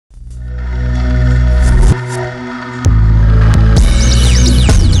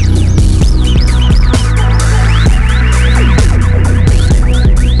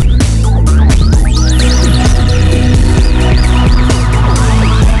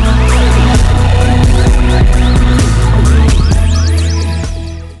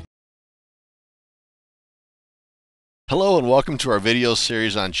Hello and welcome to our video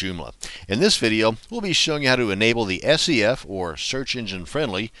series on Joomla. In this video, we'll be showing you how to enable the SEF or search engine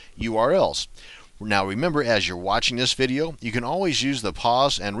friendly URLs. Now remember, as you're watching this video, you can always use the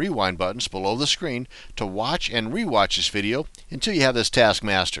pause and rewind buttons below the screen to watch and rewatch this video until you have this task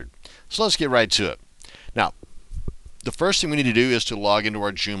mastered. So let's get right to it. Now, the first thing we need to do is to log into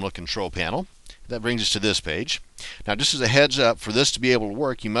our Joomla control panel. That brings us to this page. Now, just as a heads up, for this to be able to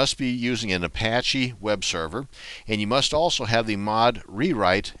work, you must be using an Apache web server, and you must also have the mod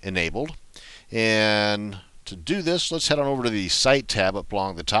rewrite enabled. And to do this, let's head on over to the Site tab up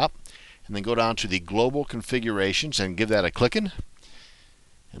along the top, and then go down to the Global Configurations and give that a clicking.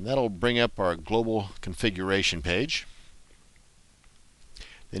 And that'll bring up our global configuration page.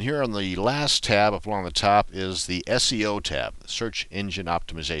 Then here on the last tab up along the top is the SEO tab, Search Engine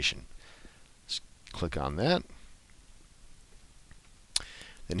Optimization. Click on that.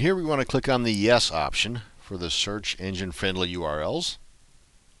 Then here we want to click on the Yes option for the search engine friendly URLs.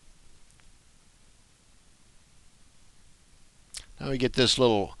 Now we get this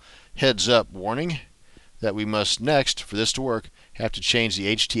little heads up warning that we must next, for this to work, have to change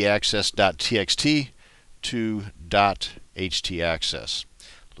the htaccess.txt to .htaccess.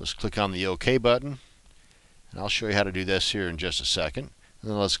 Let's click on the OK button, and I'll show you how to do this here in just a second. And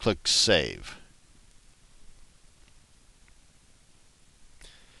then let's click Save.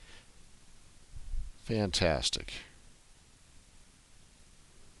 Fantastic.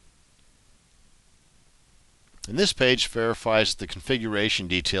 And this page verifies the configuration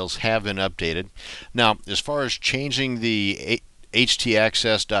details have been updated. Now, as far as changing the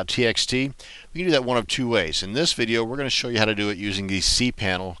htaccess.txt, we can do that one of two ways. In this video, we're going to show you how to do it using the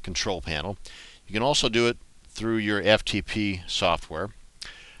cPanel control panel. You can also do it through your FTP software.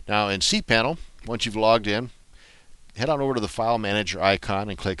 Now, in cPanel, once you've logged in, head on over to the File Manager icon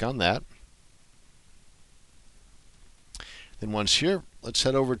and click on that. Then once here, let's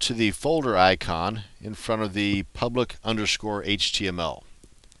head over to the folder icon in front of the public_HTML.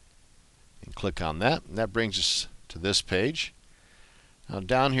 And click on that, and that brings us to this page. Now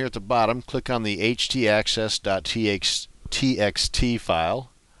down here at the bottom, click on the htaccess.txt file.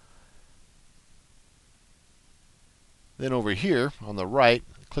 Then over here on the right,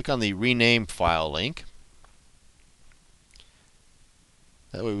 click on the rename file link.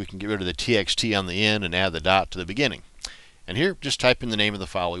 That way we can get rid of the txt on the end and add the dot to the beginning. And here, just type in the name of the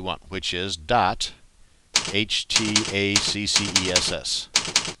file we want, which is .htaccess.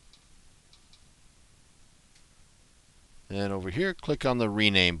 And over here, click on the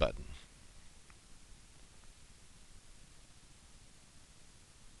rename button.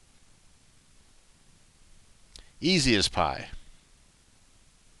 Easy as pie.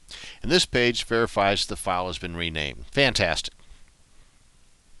 And this page verifies the file has been renamed. Fantastic.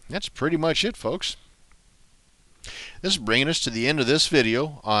 That's pretty much it, folks. This is bringing us to the end of this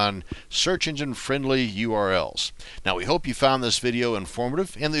video on search engine friendly URLs. Now, we hope you found this video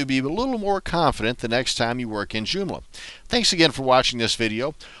informative and that you'll be a little more confident the next time you work in Joomla. Thanks again for watching this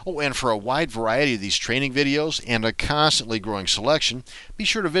video. Oh, and for a wide variety of these training videos and a constantly growing selection, be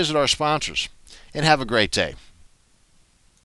sure to visit our sponsors. And have a great day.